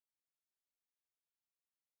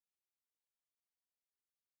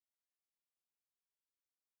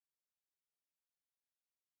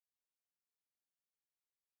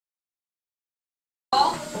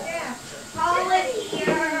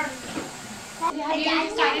Have you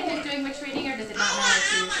decided who's doing which reading, or does it not matter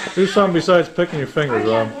to you? Do something besides picking your fingers,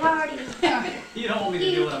 Rob. You don't want me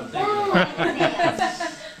to do what I'm thinking.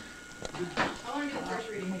 I want to do the first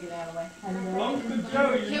reading to get out of the way. Who wants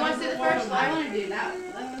to do the first? I want to do that.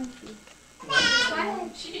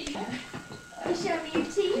 Show me your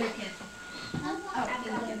teeth.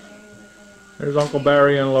 There's Uncle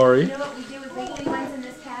Barry and Lori. You know what we do with weekly ones in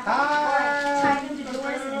this cabinet? Tie them to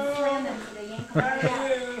doors and then slam them so they yank them right out.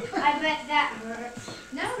 I bet that hurts.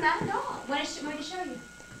 No, not at all. Want me to show you?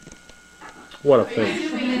 What a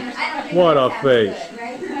face. What a face.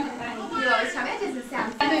 You always tell me that doesn't sound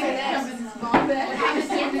good.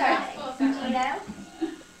 You know?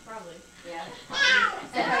 Probably. Yeah.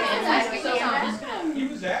 He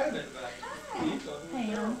was adamant about it.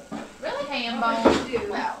 Really? Ham bones.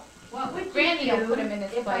 Well, what would Granny will put him in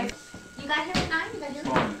his place. You got here at 9? You got here at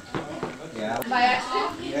 9? Yeah. By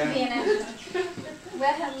accident? Yeah.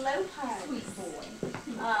 Well, hello, sweet boy.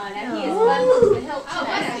 Now he is Oh,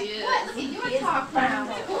 yes, he is. What? You a top round.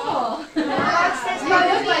 Cool. Says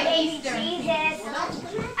baby Jesus.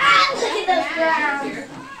 Ah, look at those browns.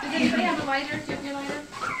 Does anybody have a lighter? Do you have your lighter?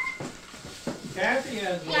 Kathy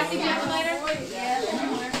has one. Kathy, do you have a lighter? Yeah.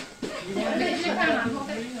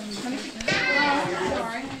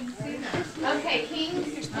 Okay,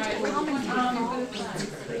 Kings. Do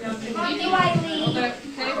I leave?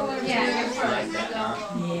 Yeah.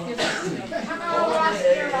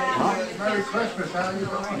 Merry Christmas, how are you doing?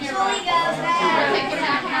 Julie goes back.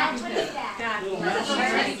 What is that?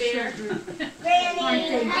 Granny.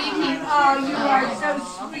 Oh, you are so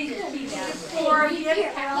sweet. Poor you.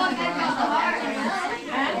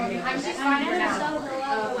 I'm just finding out.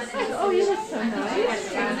 Oh, you look so nice.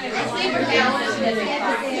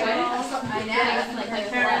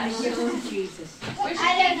 Jesus. I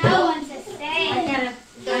don't know what to say.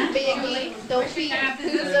 Don't be ugly. Don't be. Oh,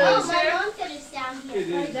 my mom said it's down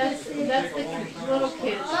here. That's the little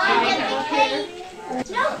kids. Mom, get the cake.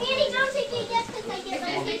 No, Annie, don't take it yet because I get my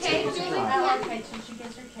cake. Okay, Julie. Okay, so she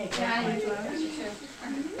gets her cake.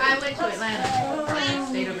 I went to Atlanta.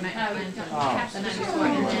 Stayed overnight in Atlanta. The night before.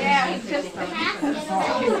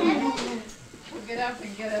 Get up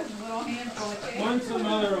and get a little handful of cake. Once a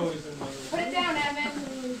mother, always a mother. Put it down, Evan.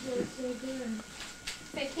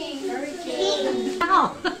 Say King.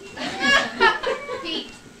 Oh,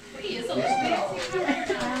 Pete. He is a little fancy.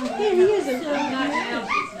 yeah, he is a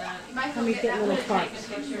Let me get little parts.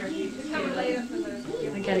 I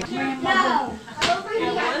gotta No, over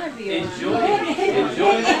here. Enjoy it.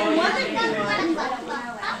 Enjoy it.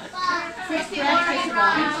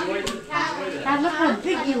 Now look how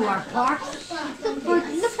big you are, Parks.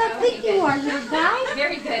 Look how big you are, little guy.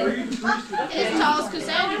 Very good. As tall as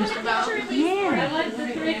Cassandra, just about. Yeah. I like the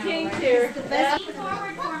three kings here. Lean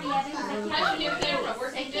forward for me, Evan. How's your new camera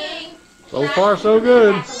working good? So far, so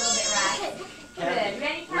good. Good.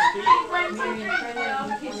 Ready for one, two, three, go.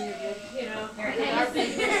 You know, our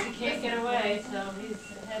business, he can't get away, so he's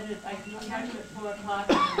headed, I can catch him at 4 o'clock,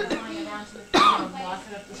 and locking up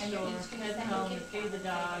the store, head home, feed the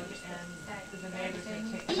dog, and the neighbors are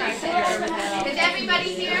taking care of it. Is everybody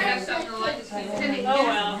here? Oh,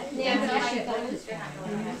 well.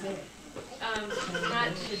 Not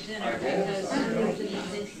to dinner, because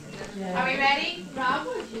Are we ready? Rob?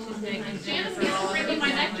 Janice is bringing my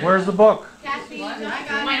nectar. Where's the book? Kathy? I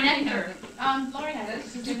got My nectar. Lori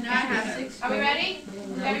has it. I have it. Are we ready?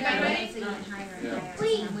 Everybody ready?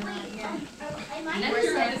 Wait.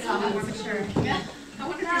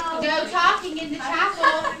 No talking in the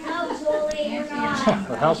chapel. No, Julie, we're not.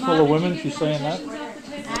 A house full of women, she's saying that?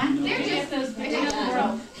 They're just those bitches in the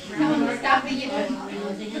world. Stop being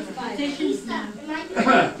If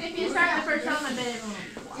you start the first song, I bet it won't.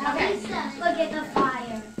 Okay. Look at the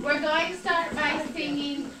fire. We're going to start by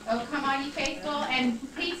singing "Oh Come On You Faithful," and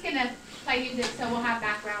Pete's gonna play music, so we'll have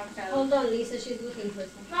background. So. Hold on, Lisa, she's looking for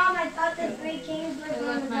something. Mom, I thought the three kings were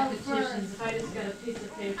going to My go petitions, first. if I just got a piece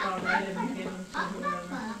of paper, I'll write them and give them to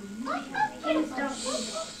whoever. Kings don't do it.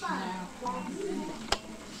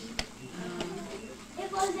 It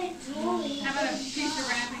wasn't Julie. How about a piece of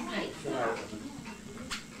wrapping paper?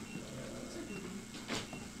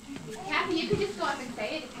 Kathy, you could just go up and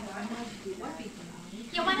say it if you want.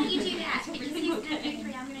 Yeah, why don't you do that? Because he's going to do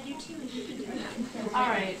 3, I'm going to do 2, and you can do that. All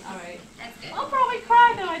right. That's good. I'll probably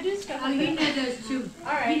cry though, I do stuff Oh, like you that. know those two.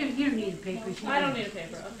 All right. You don't need a paper. I don't need a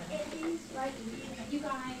paper, okay. It is right You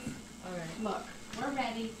guys, All right. look, we're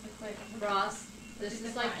ready to quit. Ross, this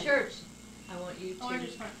is like church. I want you to.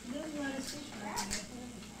 This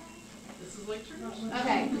This is like church.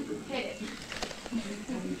 Okay, hit it.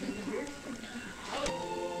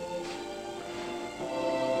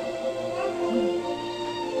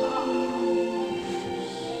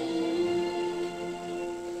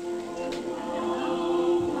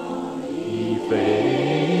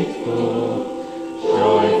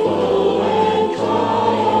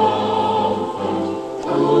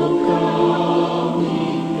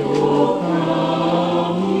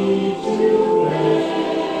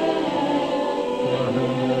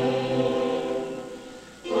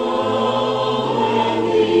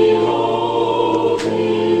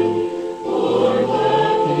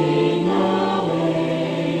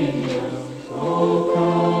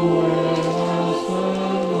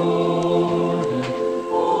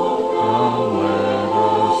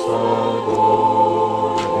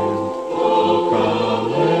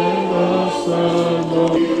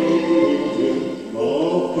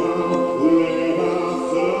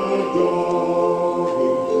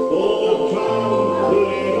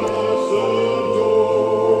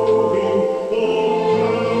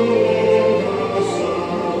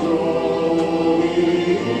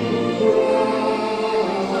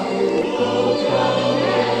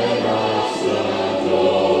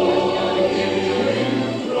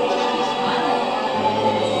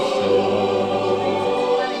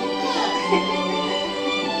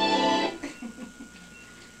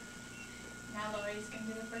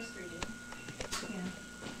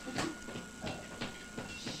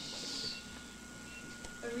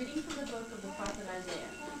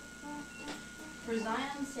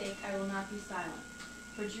 silent.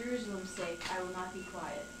 For Jerusalem's sake I will not be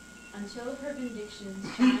quiet, until her vindication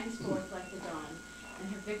shines forth like the dawn,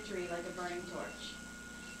 and her victory like a burning torch.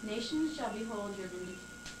 Nations shall behold your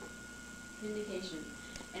vindication,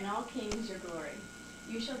 and all kings your glory.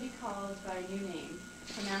 You shall be called by a new name,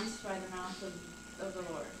 pronounced by the mouth of the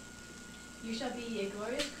Lord. You shall be a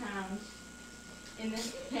glorious crown in the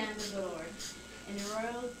hand of the Lord, and a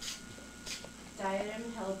royal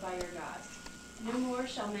diadem held by your God. No more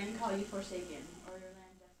shall men call you forsaken, or your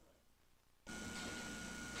land desolate.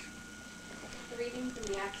 A reading from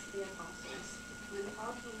the Acts of the Apostles. When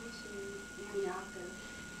Paul came to Antioch of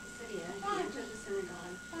Pisidia, he entered the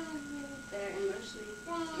synagogue. There, in motioning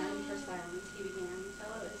men for silence, he began,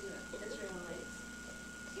 "Fellow Israelites,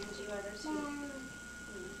 and you others who have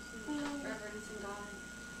reverence in God,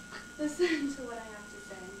 listen to what I have to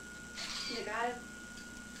say. The God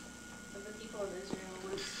of the people of Israel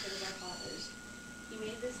once chose our fathers. He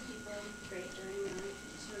made this people great during their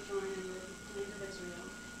sojourn in the land of Israel,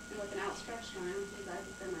 and with an outstretched arm he led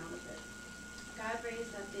them out of it. God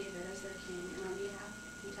raised up David as their king, and on behalf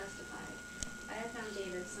he testified, I have found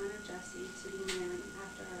David, son of Jesse, to be a man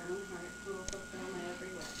after our own heart, who will fulfill my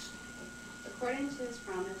every wish. According to his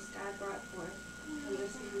promise, God brought forth from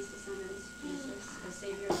this man's descendants Jesus, the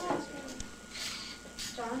Savior of Israel.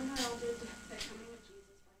 John heralded the coming of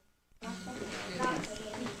Jesus by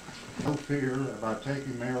No fear about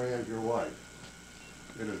taking Mary as your wife.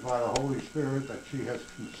 It is by the Holy Spirit that she has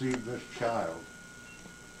conceived this child.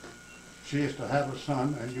 She is to have a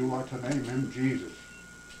son, and you are to name him Jesus,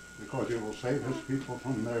 because he will save his people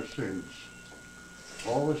from their sins.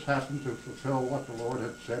 All this happened to fulfill what the Lord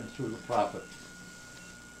had said through the prophet.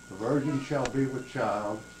 The virgin shall be with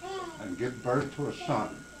child and give birth to a son,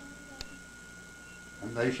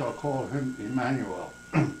 and they shall call him Emmanuel,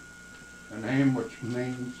 a name which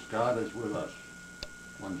means God is with us.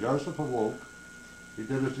 When Joseph awoke, he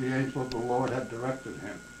did as the angel of the Lord had directed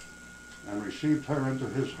him, and received her into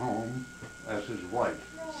his home as his wife.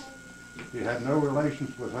 He had no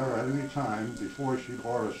relations with her at any time before she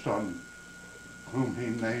bore a son, whom he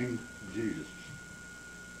named Jesus.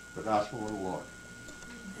 The Gospel of the Lord.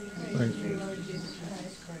 Thank you.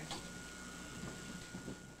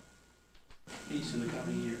 Peace in the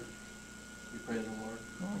coming year. We pray the Lord.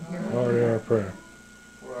 Lord, hear our prayer.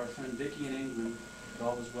 For our friend Vicky in England, that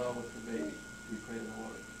all is well with her baby. We pray the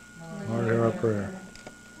Lord. Lord, hear our prayer.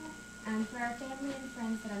 And for our family and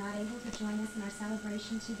friends that are not able to join us in our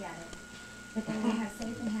celebration together, that they will have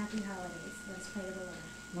safe and happy holidays, let us pray to the Lord.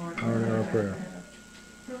 Lord, hear our prayer.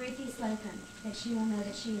 For Ruthie Slocum, that she will know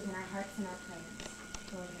that she is in our hearts and our prayers.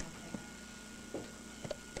 Lord, hear our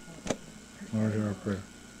prayer. Lord, hear our prayer.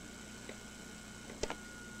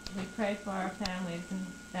 We pray for our families and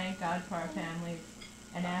thank God for our families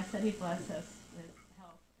and ask that he bless us with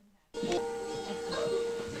health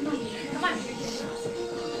and happiness. Come on.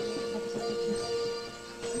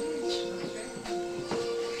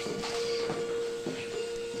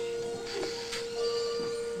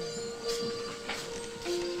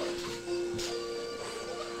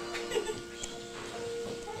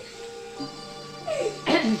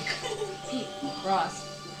 Ross,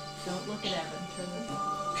 don't look at Evan. Turn this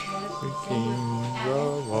The kings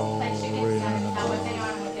of all How was they reality.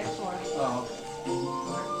 on what they're for? Oh,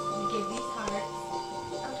 You give these hearts.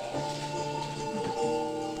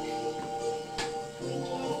 We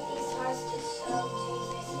give these hearts to show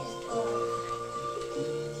Jesus is Lord.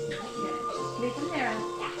 Leave them there.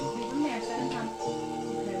 Leave them there. Set them down.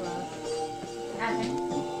 Okay, Ross. Evan.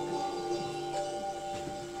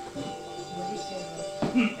 What do you say, Ross?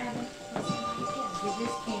 Evan. Give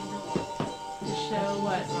this candle. To show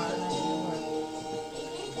what, Ross?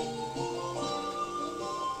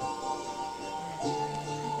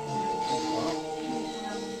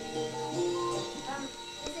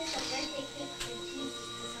 This is a birthday cake for Jesus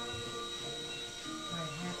to celebrate.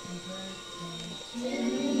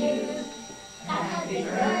 Happy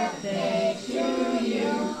birthday to you.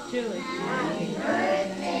 Julie. Happy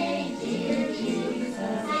birthday, dear Jesus.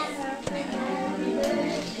 Happy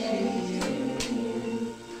birthday to you.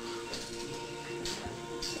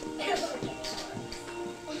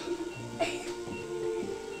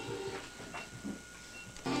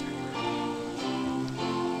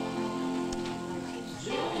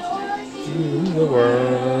 To the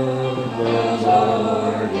world the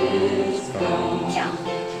Lord is come.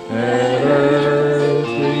 Let earth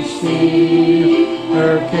receive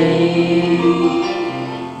her King.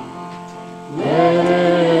 Let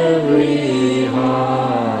every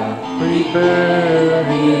heart prepare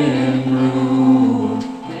him room.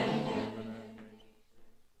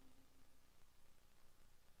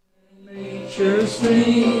 Nature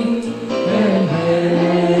sing.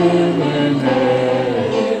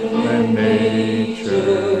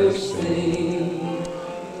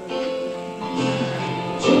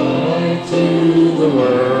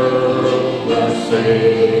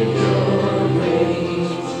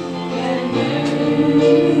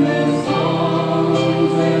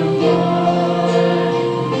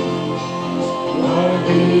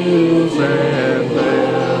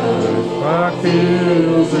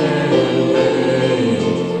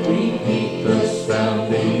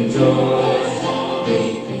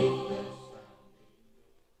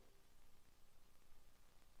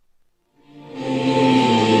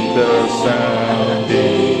 The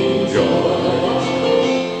sounding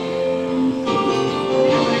joy.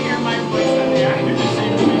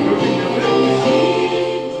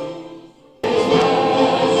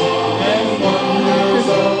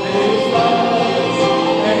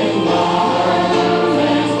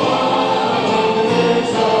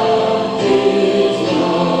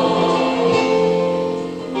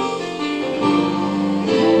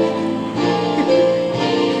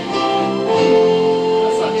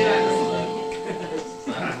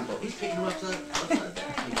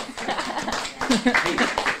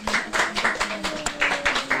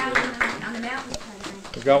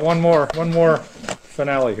 We've got one more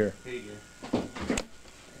finale here.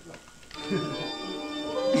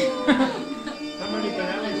 How many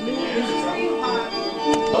bananas can you eat?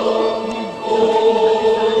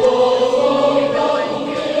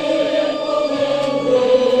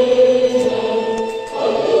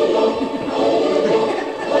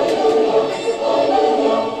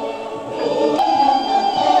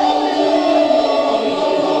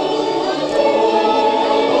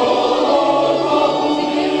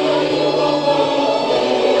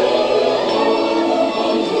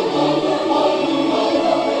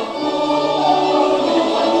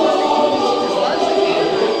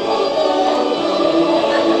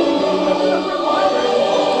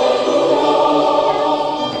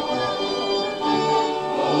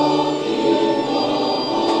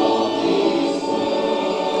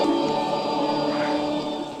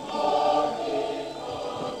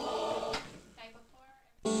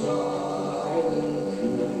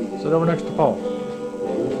 Sit over next to Paul.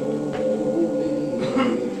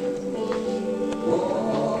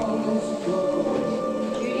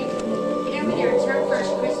 Judy, you know when you're it's her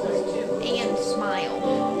first Christmas too, and smile.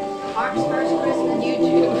 Mark's first Christmas, you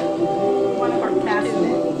do. One of our past.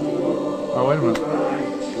 Oh, wait a minute.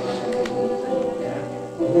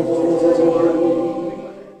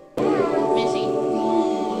 Missy.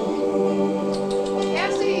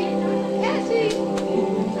 Cassie. Cassie.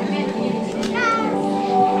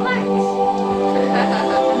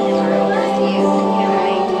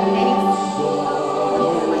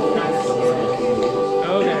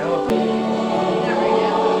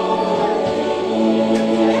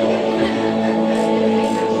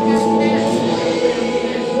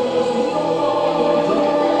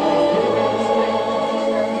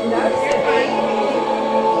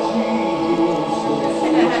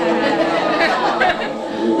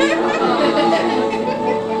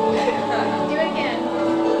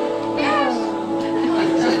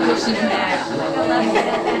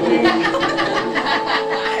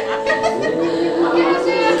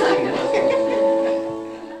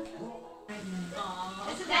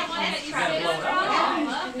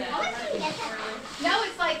 No,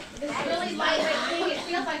 it's like this really lightweight thing. It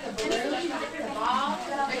feels like a balloon, like a ball.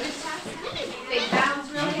 They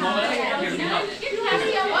bounce really high. You have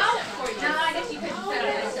the well, no, I guess you couldn't set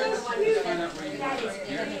it.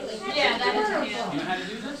 Yeah, that is cute. You know how to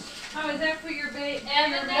do this? Oh, is that for your baby?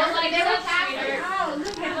 And then they're Well, like they never so pass sweeter. it. Oh,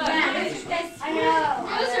 look at that. I know.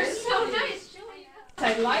 Those are so nice.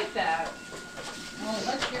 I like that. Oh,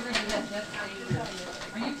 let's get rid of this. That's how you do it.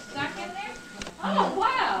 Are you stuck in there? Oh,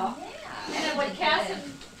 wow. And then what Cass and,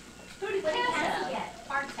 who did What did Cass Cassie have? get?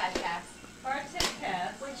 Parks had Cass. Parks and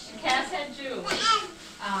Cass. Cass had Julie.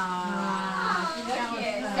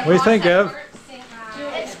 What do you think, Ev?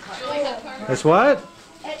 It's cool. It's what?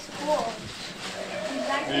 It's cool.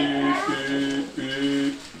 Is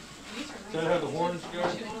that how the horns go?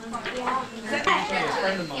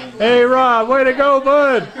 Hey, Rob, way to go,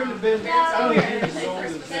 bud. Could have been, I don't think he was as old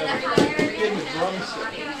as getting the drum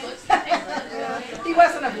set. He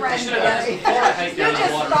wasn't a friend Should have today. asked before I hiked You down the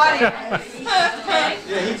just water. thought it.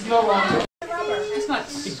 Yeah, he's no longer. It's not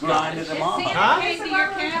grinding them off. Huh? Came to your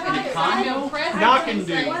cabin and Condo?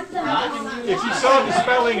 Knock-and-do. If you saw the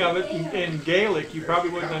spelling of it in Gaelic, you probably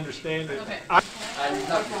wouldn't understand it. I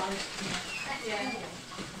love you.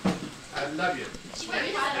 I love you.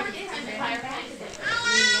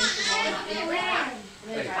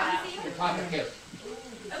 Hey, your pocket gift.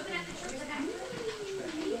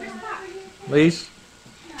 Lise?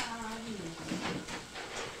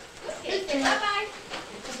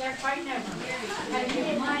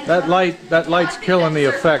 That light's killing the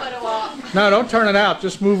effect. No, don't turn it out.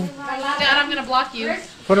 Just move. Dad, I'm gonna block you.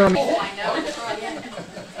 Put it on.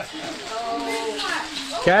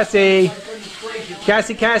 Cassie.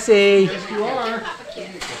 Cassie, Cassie. Yes, you are.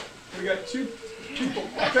 We got two people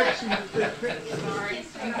fixing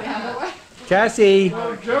it. Cassie.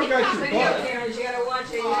 Joe got your butt. You gotta watch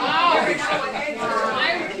it. I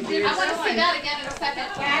want to see that again in a second.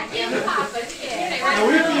 Now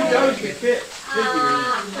we feed those to kids.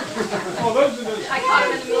 Oh, those are those. I caught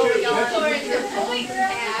him in the middle of the yard.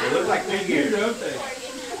 They look like figures, don't they?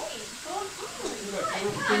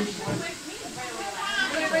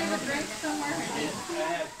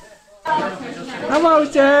 Hello,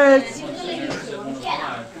 Dad.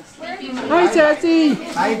 Hi, Sassy.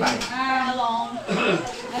 Bye bye.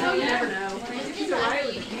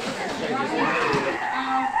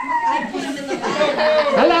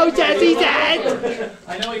 Hello, Sassy Dad.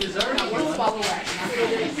 I know he deserves it.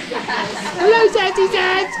 Hello, Sassy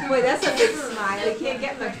Dad. Boy, that's a big smile. You can't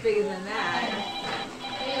get much bigger than that.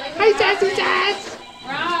 Hi, Sassy Dad.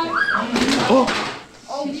 Oh.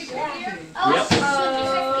 Yep. No,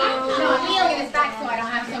 I'm feeling his back so I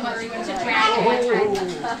don't have so much to drag at one time.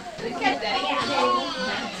 Look at that.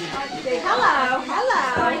 Hello,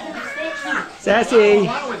 hello. Sassy.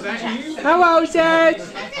 Wow, is that you? Hello,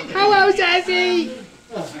 Sass. Hello, Sassy.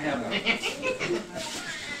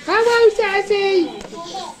 Hello, Sassy.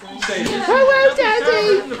 Say this. Hello, Sassy.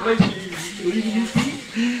 The place you leave your feet.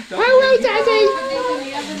 Hello, Sassy.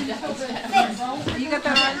 You got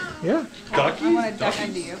that on? Yeah. Ducky? I want to duck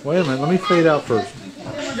under you. Wait a minute. Let me fade out first.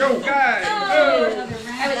 Yo, guys. I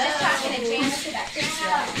was just talking to Janice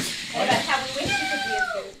about how we wish you could be as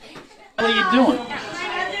good. What are you doing?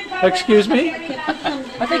 Excuse me?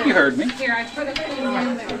 I think you heard me.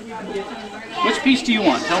 Which piece do you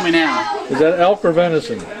want? Tell me now. Is that elk or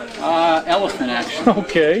venison? Elephant, actually.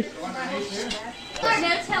 Okay. No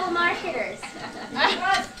telemarketers.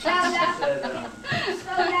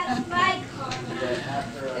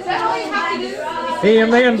 Is that all you have to do? Hey,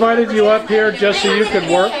 and they invited you up here just so you could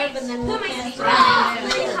work? Who am I speaking to?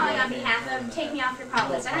 You're calling on behalf of take me off your call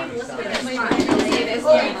list. I don't even listen to this. It is.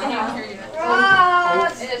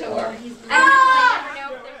 It is a work.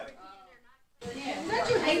 Don't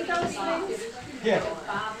you hate those things? Yeah.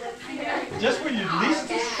 Just when you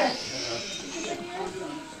least expect it.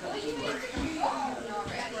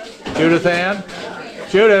 Judith Ann?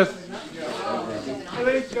 Judith? I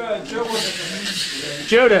think Joe was.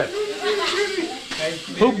 Judith?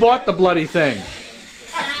 Who bought the bloody thing?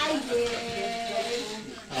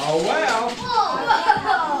 Oh, wow.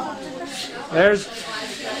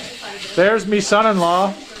 There's me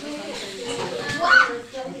son-in-law.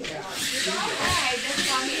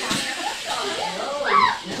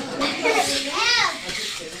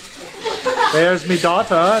 There's me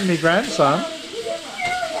daughter and me grandson.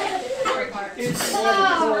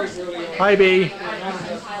 Hi, B.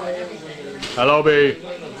 Hello, B.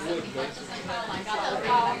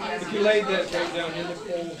 If you laid that right down in the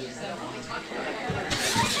cold.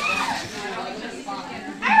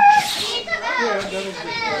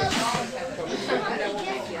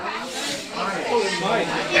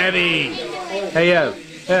 Eddie. Hey, Ev.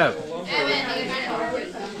 Ev.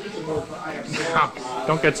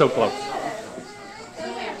 Don't get so close.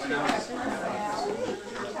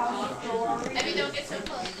 Maybe don't get so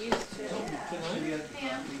close.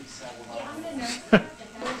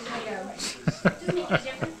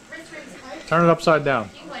 Turn it upside down.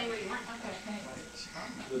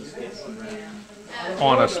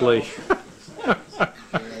 Honestly.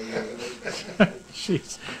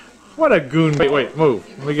 Jeez. What a goon. Wait, move.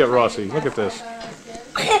 Let me get Rossi. Look at this.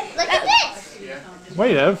 Look at this.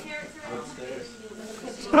 Wait, Ev.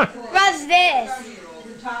 What's this?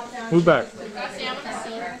 Move back.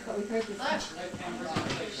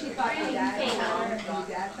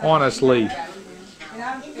 Honestly.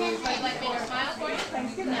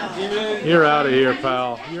 You're out of here,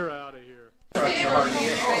 pal. You're out of here. I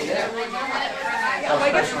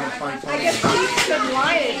guess she's been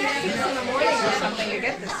lying in the morning or something to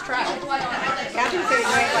get this truck. Kathy said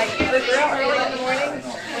like it was real early in the morning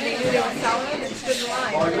when they knew they were selling it and stood in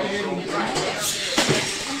line.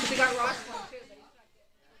 We got Ross one too.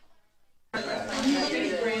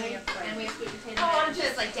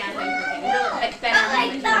 Just like down like better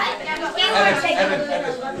right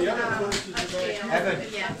Evan,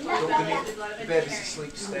 go beneath the bed is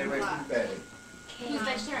asleep. Stay away from the bed. He's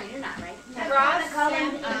vegetarian, you're not, right? Ross,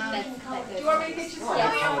 Do you want me to get you some?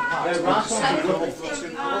 Ross wants to go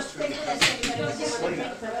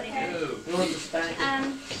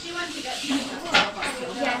She wants to go.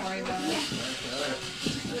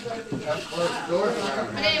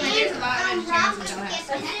 But anyway, there's a lot of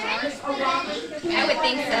vegetarians who don't have I would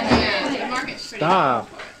think so. Yeah, the market's pretty. Stop.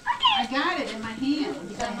 I got it in my hand.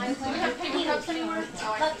 Do you have paper cups anymore?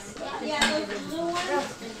 Yeah, those blue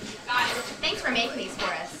ones. Got it. Thanks for making these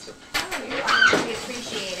for us. We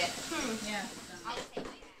appreciate it. Yeah.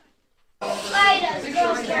 Why does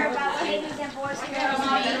girls care about babies and boys care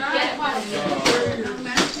about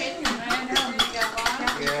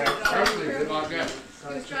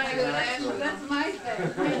He was trying to go to Nashville. That's my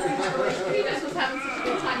thing. He just was having such a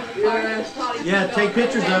good time in the car. Yeah, take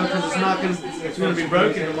pictures of it because it's gonna be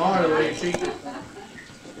broken tomorrow the way you see it.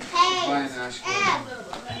 Hey,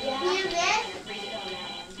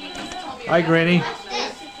 Hi, Granny.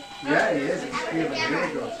 Yeah, he is. He's feeling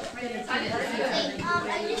really good.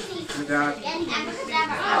 Without.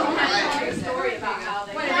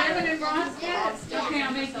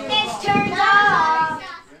 It's turned off.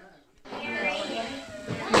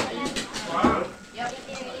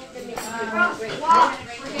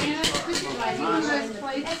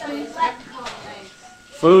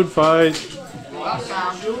 Food fight.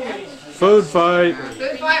 Food fight. Food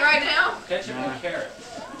fight right now? Ketchup and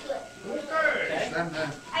carrots.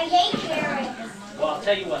 I hate carrots. Well, I'll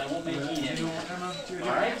tell you what, I won't make you eat it.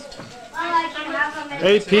 Alright? Well, I can have them.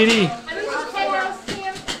 Hey, Petey.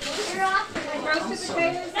 Roasted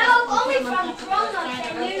potatoes? No, only from grown-ups,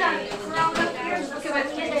 and you're not grown-up. You're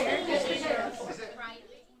supposed to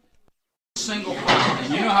Single file,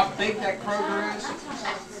 and you know how big that Kroger is?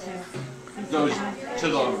 Goes to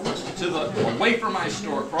the away from my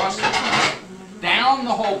store, across the front, down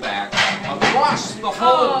the whole back, across the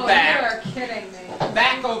whole back, You are kidding me.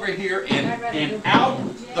 back over here, and out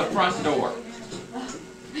the front door.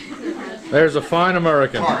 There's a fine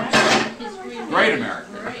American. Great American.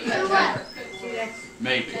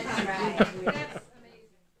 Maybe.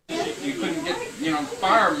 You couldn't get,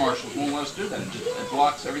 fire marshals won't let us do that. It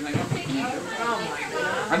blocks everything up.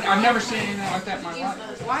 I've never seen anything like that in my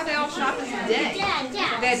life. Why are they all shopping today?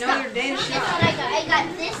 They know their day to shop. I got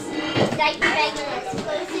this diaper bag with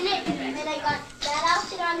clothes in it, and then I got that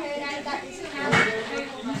outfit on her, and I got this hat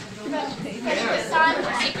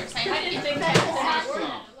I didn't think that was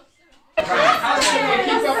I'm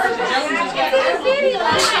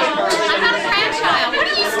not a grandchild. What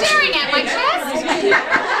are you staring at? My chest?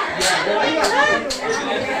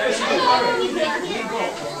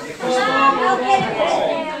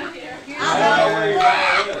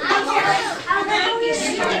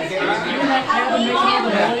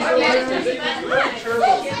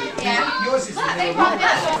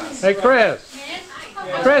 Hey, Chris.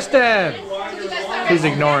 Kristen. He's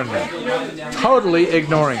ignoring me. Totally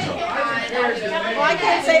ignoring me. Well, I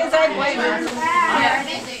can't say his egg white.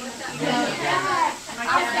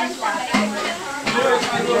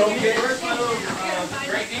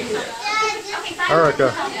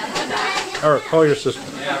 Eric, call your sister.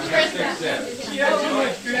 That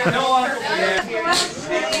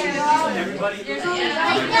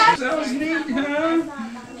was neat, huh?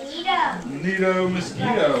 Neato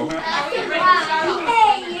mosquito.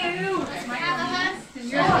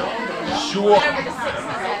 Sure.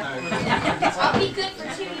 I'll be good for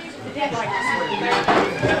 2 years.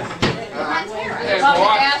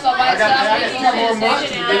 I got 2 more months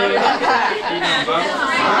to do it.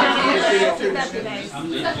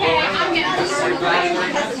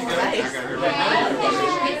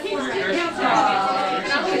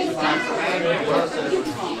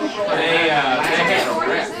 They had a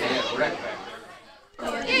wreck back.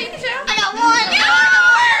 Yeah, you can tell. I got one. You're the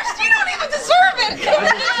worst. You don't even deserve it.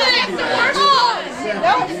 It's the worst.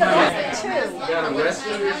 You got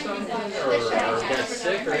arrested or something? Or got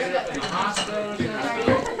sick or ended up in the hospital?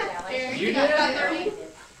 You did it?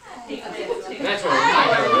 That's what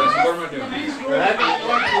I'm doing.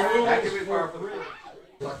 That could be powerful.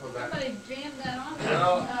 Somebody jammed that on.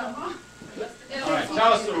 All right,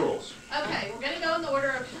 tell us the rules. Okay, we're going to go in the order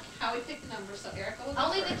of how we pick the numbers. So Erica will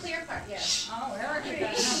Only the clear part, yes. Oh, Erica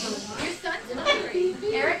got number 1. Your son's number 3.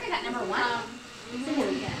 Erica got number 1.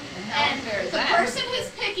 And the person who's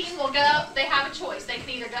picking will go, they have a choice. They can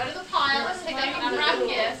either go to the pile and pick up an unwrapped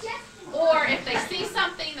gift, or if they see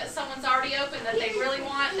something that someone's already opened that they really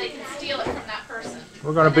want, they can steal it from that person.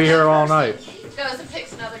 We're going to be here all night. Goes and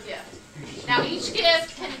picks another gift. Now each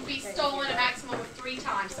gift can be stolen a maximum of 3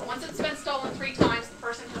 times. So once it's been stolen 3 times, the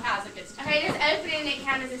person who has it gets to Okay, just open it and it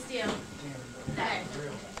counts as a steal. Okay.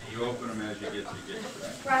 You open them as you get to get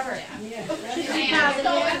Robert.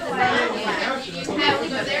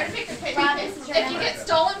 If you get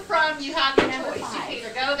stolen from, you have your choice. You can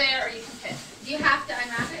either go there or you can pick. You have to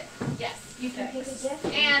unwrap it? Yes. You can pick a gift?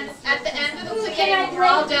 And at the end of the game, when we're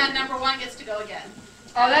all done, number 1 gets to go again.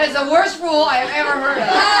 Oh, that is the worst rule I've ever heard of.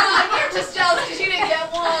 You're just jealous because you didn't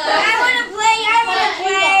get 1. I want to play, I want to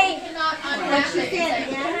play. You cannot unwrap it.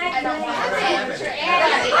 I don't want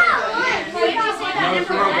No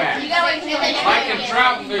throwback. Like in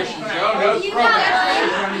trout fishing, Joe, no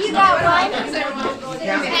throwback. You got 1. All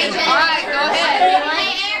right, go ahead.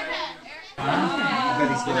 Hey, Erica.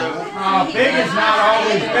 Big is not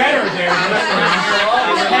always better there.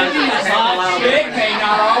 Heavy is hot, big may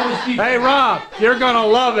not always be. Hey, Rob, you're gonna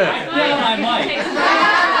love it. Yeah, I might.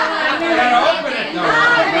 You gotta open it though.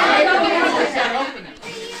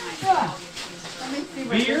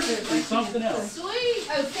 Beer and something else. Sweet.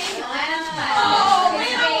 Oh, Samuel. Oh, we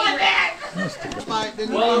don't want that.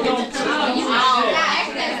 Well, don't tell me.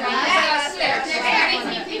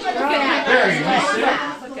 There you go.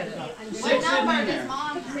 Six in there.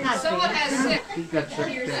 Someone has six. He got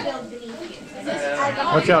sick then.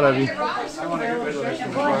 Watch out, Evie. I want to get rid of this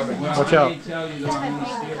one barbecue. Watch out.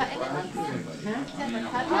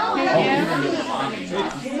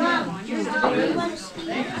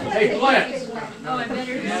 Hey, Flint. Oh, I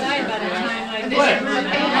better.